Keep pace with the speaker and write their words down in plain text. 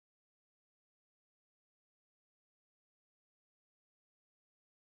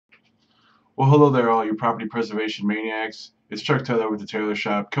Well, hello there, all you property preservation maniacs. It's Chuck Taylor with the Taylor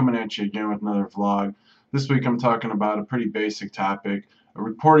Shop, coming at you again with another vlog. This week I'm talking about a pretty basic topic,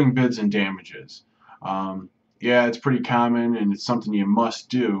 reporting bids and damages. Yeah, it's pretty common and it's something you must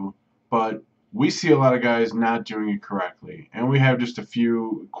do, but we see a lot of guys not doing it correctly. And we have just a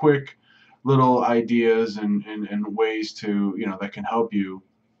few quick little ideas and ways to, that can help you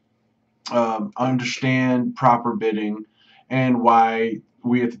understand proper bidding and why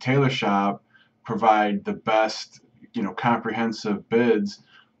we at the Taylor Shop provide the best, comprehensive bids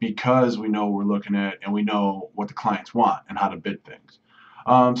because we know what we're looking at and we know what the clients want and how to bid things.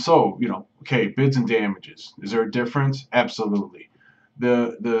 Okay, bids and damages. Is there a difference? Absolutely.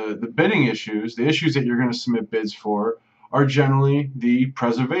 The bidding issues, the issues that you're going to submit bids for, are generally the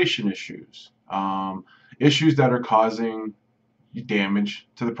preservation issues, issues that are causing damage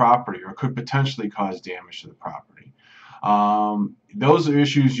to the property or could potentially cause damage to the property. Those are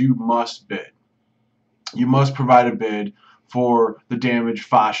issues you must bid. You must provide a bid for the damaged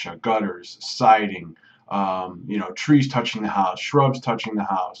fascia, gutters, siding, trees touching the house, shrubs touching the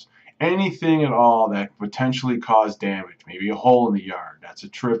house, anything at all that potentially cause damage. Maybe a hole in the yard, that's a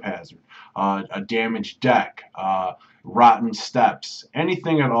trip hazard, a damaged deck, rotten steps,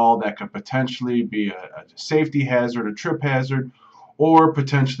 anything at all that could potentially be a safety hazard, a trip hazard, or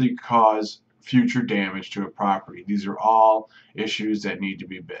potentially cause future damage to a property. These are all issues that need to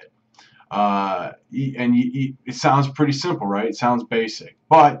be bid. It sounds pretty simple, right? It sounds basic,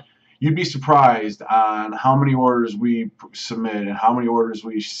 but you'd be surprised on how many orders we submit and how many orders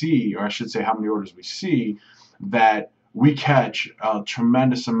we see, or I should say how many orders we see, that we catch a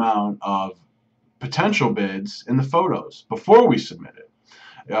tremendous amount of potential bids in the photos before we submit it,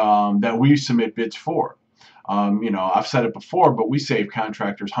 that we submit bids for. I've said it before, but we save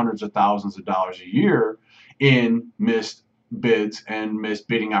contractors hundreds of thousands of dollars a year in missed bids and missed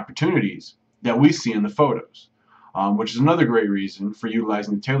bidding opportunities that we see in the photos, which is another great reason for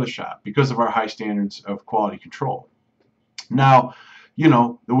utilizing the Taylor Shop because of our high standards of quality control. Now,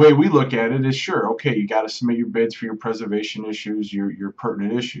 the way we look at it is, sure, okay, you got to submit your bids for your preservation issues, your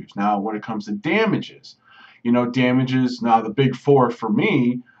pertinent issues. Now, when it comes to damages, damages, now the big four for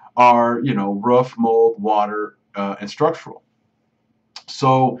me are, roof, mold, water, and structural.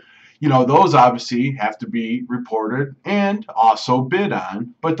 So, those obviously have to be reported and also bid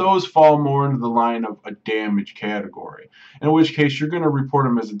on, but those fall more into the line of a damage category, in which case you're going to report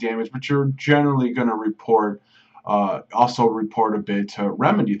them as a damage, but you're generally going to also report a bid to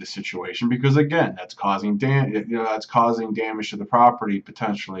remedy the situation, because again, that's causing damage to the property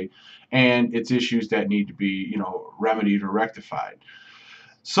potentially, and it's issues that need to be remedied or rectified.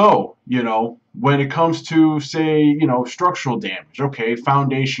 So, when it comes to, say, structural damage, okay,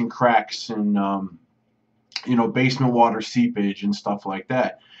 foundation cracks and, basement water seepage and stuff like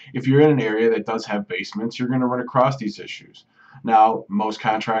that. If you're in an area that does have basements, you're going to run across these issues. Now, most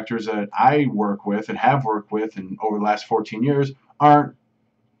contractors that I work with and have worked with over the last 14 years aren't,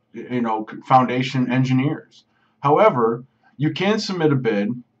 foundation engineers. However, you can submit a bid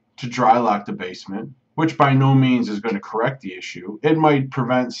to dry lock the basement, which by no means is going to correct the issue. It might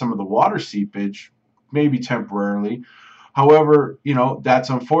prevent some of the water seepage, maybe temporarily. However, that's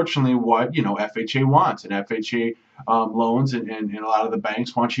unfortunately what, FHA wants. And FHA loans and a lot of the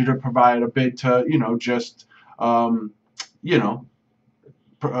banks want you to provide a bid to, just, dry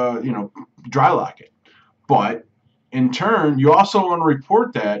lock it. But in turn, you also want to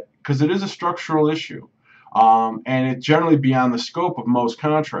report that because it is a structural issue. And it's generally beyond the scope of most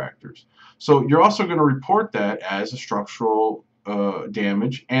contractors. So you're also going to report that as a structural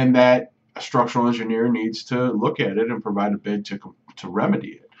damage, and that a structural engineer needs to look at it and provide a bid to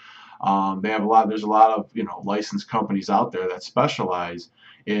remedy it. There's a lot of licensed companies out there that specialize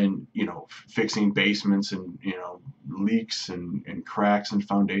in fixing basements and leaks and cracks and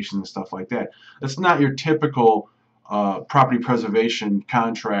foundations and stuff like that. That's not your typical property preservation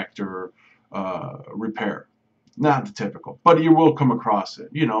contractor repair. Not the typical, but you will come across it.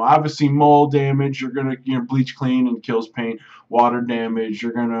 Obviously mold damage, you're gonna bleach clean and kills paint. Water damage,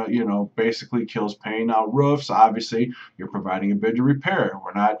 you're gonna basically kills paint. Now roofs, obviously, you're providing a bid to repair it.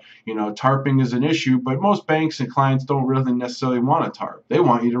 We're not, tarping is an issue, but most banks and clients don't really necessarily want a tarp. They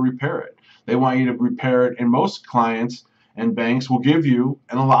want you to repair it. They want you to repair it, and most clients and banks will give you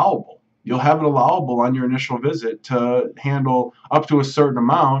an allowable. You'll have an allowable on your initial visit to handle up to a certain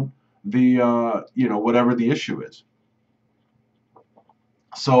amount the whatever the issue is.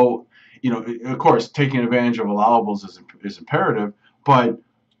 So of course taking advantage of allowables is imperative, but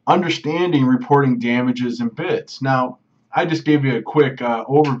understanding reporting damages and bids. Now I just gave you a quick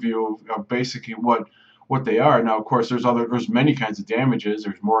overview of basically what what they are. Now, of course, there's many kinds of damages.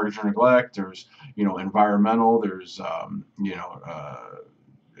 There's mortgage or neglect. There's environmental. There's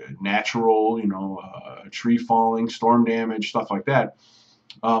natural, tree falling, storm damage, stuff like that.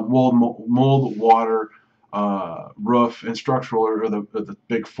 Mold, water, roof, and structural are the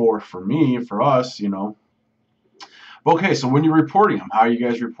big four for me, for us. Okay, so when you're reporting them, how are you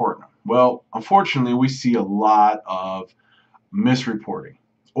guys reporting them? Well, unfortunately, we see a lot of misreporting,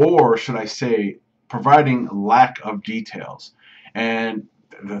 or should I say, providing lack of details. And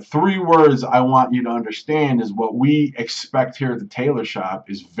the three words I want you to understand is what we expect here at the tailor shop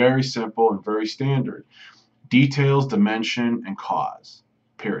is very simple and very standard. Details, dimension, and cause,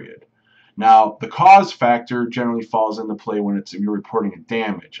 period. Now, the cause factor generally falls into play when you're reporting a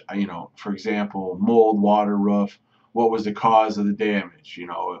damage. For example, mold, water, roof. What was the cause of the damage?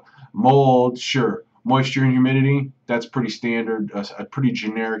 Mold, sure. Moisture and humidity, that's pretty standard, a pretty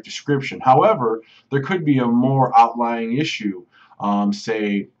generic description. However, there could be a more outlying issue,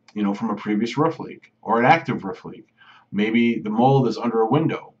 say, from a previous roof leak or an active roof leak. Maybe the mold is under a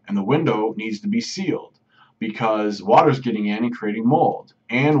window and the window needs to be sealed because water's getting in and creating mold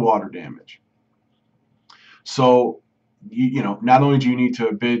and water damage. So, not only do you need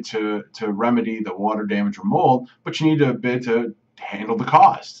to bid to remedy the water damage or mold, but you need to bid to handle the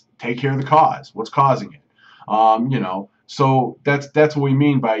cost. Take care of the cause. What's causing it? So that's what we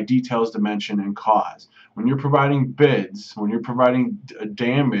mean by details, dimension, and cause. When you're providing bids, when you're providing a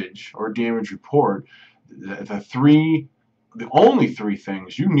damage or damage report, the only three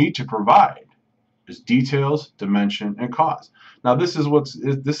things you need to provide is details, dimension, and cause. Now this is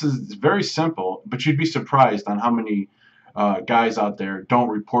very simple, but you'd be surprised on how many guys out there don't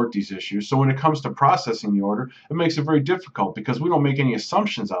report these issues. So when it comes to processing the order, it makes it very difficult because we don't make any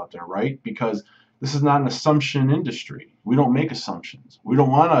assumptions out there, right? Because this is not an assumption industry. We don't make assumptions. We don't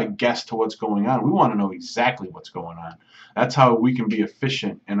want to guess to what's going on. We want to know exactly what's going on. That's how we can be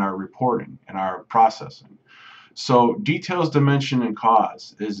efficient in our reporting and our processing. So details, dimension, and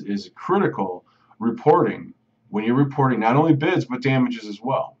cause is critical reporting when you're reporting not only bids but damages as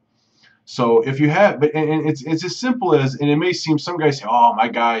well. So if you have, and it's as simple as, and it may seem, some guys say, oh, my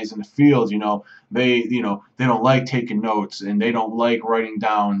guys in the field, they don't like taking notes and they don't like writing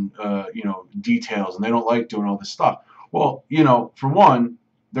down, details, and they don't like doing all this stuff. Well, for one,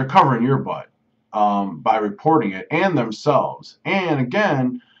 they're covering your butt by reporting it, and themselves. And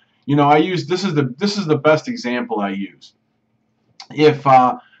again, this is the best example I use. If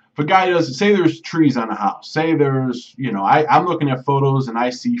a guy does, say there's trees on a house, say there's, I'm looking at photos and I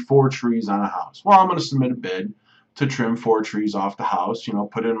see 4 trees on a house. Well, I'm going to submit a bid to trim 4 trees off the house,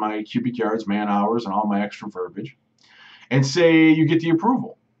 put in my cubic yards, man hours, and all my extra verbiage. And say you get the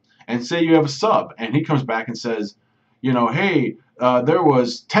approval. And say you have a sub, and he comes back and says, hey, there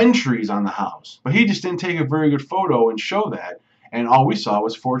was 10 trees on the house. But he just didn't take a very good photo and show that, and all we saw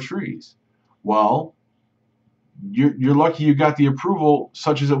was 4 trees. Well, you're lucky you got the approval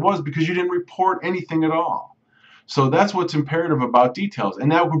such as it was because you didn't report anything at all. So that's what's imperative about details.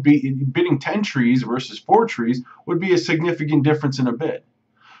 And that would be, bidding 10 trees versus 4 trees would be a significant difference in a bid.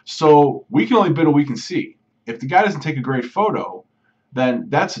 So we can only bid what we can see. If the guy doesn't take a great photo, then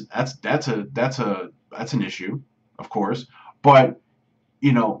that's an issue, of course. But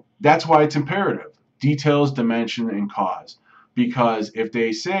that's why it's imperative. Details, dimension, and cause. Because if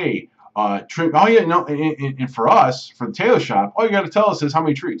they say, trim, and for us, for the tailor shop, all you got to tell us is how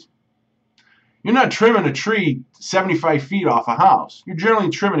many trees. You're not trimming a tree 75 feet off a house. You're generally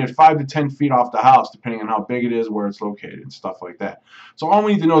trimming it 5 to 10 feet off the house, depending on how big it is, where it's located, and stuff like that. So all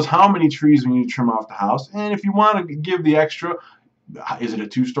we need to know is how many trees we need to trim off the house, and if you want to give the extra, is it a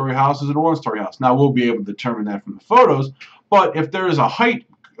 2-story house, is it a 1-story house? Now we'll be able to determine that from the photos, but if there is a height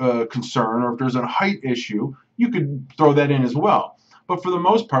concern, or if there's a height issue, you could throw that in as well. But for the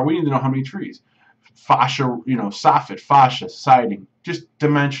most part, we need to know how many trees. Fascia, soffit, fascia, siding, just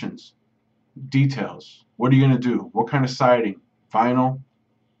dimensions, details. What are you going to do? What kind of siding? Vinyl,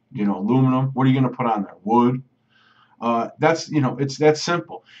 aluminum. What are you going to put on there? Wood. That's, it's that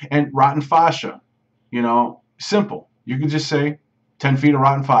simple. And rotten fascia, simple. You can just say 10 feet of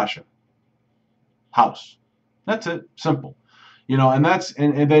rotten fascia. House. That's it. Simple.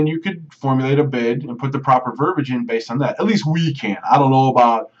 And then you could formulate a bid and put the proper verbiage in based on that. At least we can. I don't know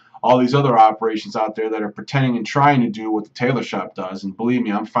about all these other operations out there that are pretending and trying to do what the tailor shop does. And believe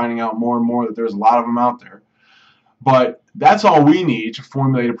me, I'm finding out more and more that there's a lot of them out there. But that's all we need to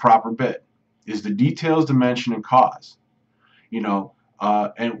formulate a proper bid, is the details, dimension, and cause.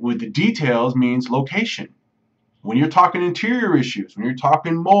 And with the details means location. When you're talking interior issues, when you're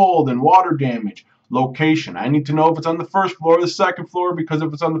talking mold and water damage, location. I need to know if it's on the first floor or the second floor, because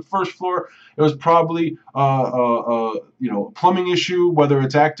if it's on the first floor, it was probably a plumbing issue, whether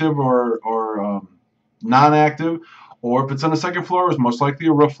it's active or non-active, or if it's on the second floor, it was most likely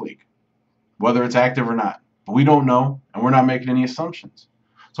a roof leak, whether it's active or not. But we don't know, and we're not making any assumptions.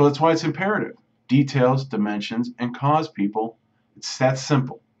 So that's why it's imperative. Details, dimensions, and cause, people. It's that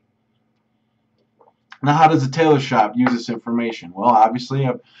simple. Now, how does the tailor shop use this information? Well, obviously,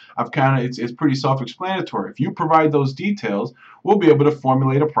 it's pretty self-explanatory. If you provide those details, we'll be able to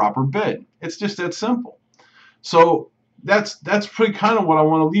formulate a proper bid. It's just that simple. So that's pretty kind of what I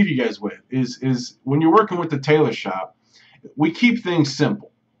want to leave you guys with. Is when you're working with the tailor shop, we keep things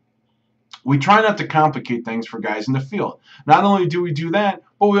simple. We try not to complicate things for guys in the field. Not only do we do that,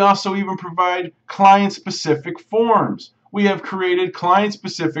 but we also even provide client-specific forms. We have created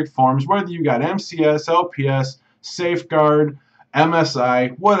client-specific forms, whether you got MCS, LPS, Safeguard,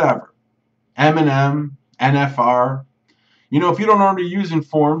 MSI, whatever, M&M, NFR. You know, if you don't already using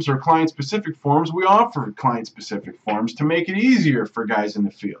forms or client-specific forms, we offer client-specific forms to make it easier for guys in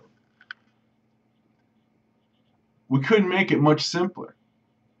the field. We couldn't make it much simpler,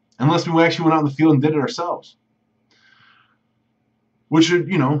 unless we actually went out in the field and did it ourselves, which we've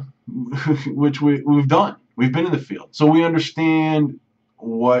done. We've been in the field, so we understand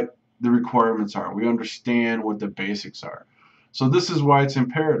what the requirements are. We understand what the basics are. So this is why it's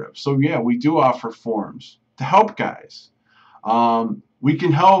imperative. So yeah, we do offer forms to help guys. We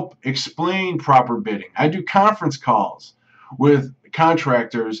can help explain proper bidding. I do conference calls with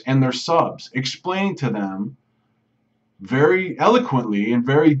contractors and their subs, explaining to them very eloquently and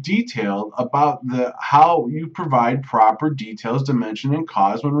very detailed about how you provide proper details, dimension, and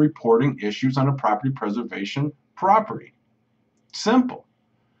cause when reporting issues on a property preservation property. Simple.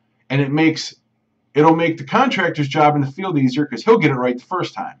 And it'll make the contractor's job in the field easier, because he'll get it right the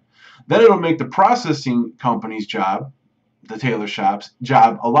first time. Then it'll make the processing company's job, the tailor shop's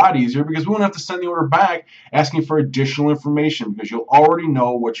job, a lot easier, because we won't have to send the order back asking for additional information, because you'll already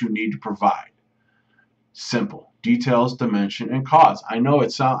know what you need to provide. Simple. Details, dimension, and cause. I know I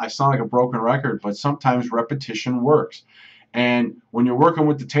sound like a broken record, but sometimes repetition works. And when you're working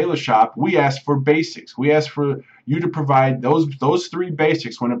with the tailor shop, we ask for basics. We ask for you to provide those three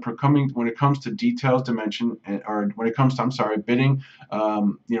basics when it comes to details, dimension, or when it comes to bidding,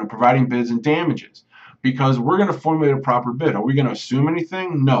 providing bids and damages. Because we're going to formulate a proper bid. Are we going to assume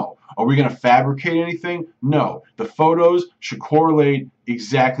anything? No. Are we going to fabricate anything? No. The photos should correlate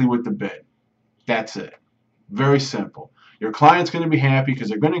exactly with the bid. That's it. Very simple. Your client's going to be happy because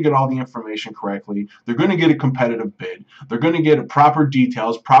they're going to get all the information correctly. They're going to get a competitive bid. They're going to get proper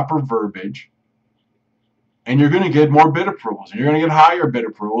details, proper verbiage, and you're going to get more bid approvals. And you're going to get higher bid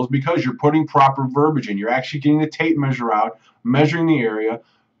approvals because you're putting proper verbiage in. You're actually getting the tape measure out, measuring the area,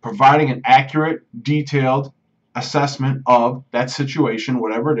 providing an accurate, detailed assessment of that situation,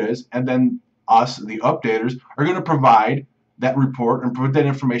 whatever it is, and then us, the updaters, are going to provide that report and put that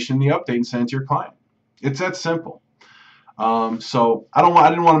information in the update and send it to your client. It's that simple. So I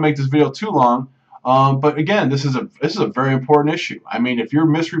didn't want to make this video too long, but again, this is a very important issue. I mean, if you're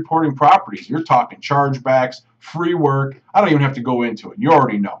misreporting properties, you're talking chargebacks, free work. I don't even have to go into it. You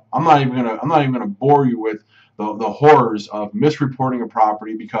already know. I'm not even gonna bore you with the horrors of misreporting a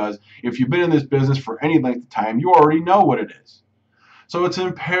property, because if you've been in this business for any length of time, you already know what it is. So it's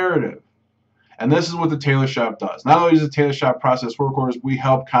imperative. And this is what the tailor shop does. Not only does the tailor shop process work orders, we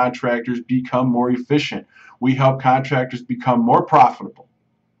help contractors become more efficient. We help contractors become more profitable.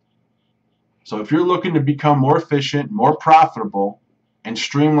 So if you're looking to become more efficient, more profitable, and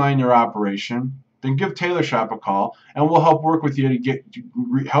streamline your operation, then give Tailor Shop a call, and we'll help work with you to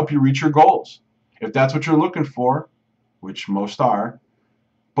help you reach your goals. If that's what you're looking for, which most are,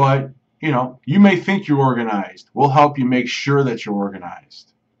 but you may think you're organized. We'll help you make sure that you're organized.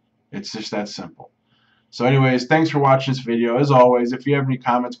 It's just that simple. So anyways, thanks for watching this video. As always, if you have any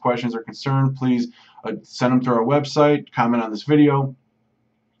comments, questions, or concerns, please send them to our website, comment on this video.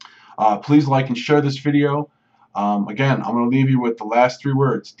 Please like and share this video. Again, I'm going to leave you with the last three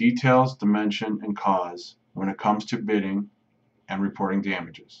words: details, dimension, and cause when it comes to bidding and reporting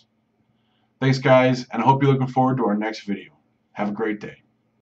damages. Thanks, guys, and I hope you're looking forward to our next video. Have a great day.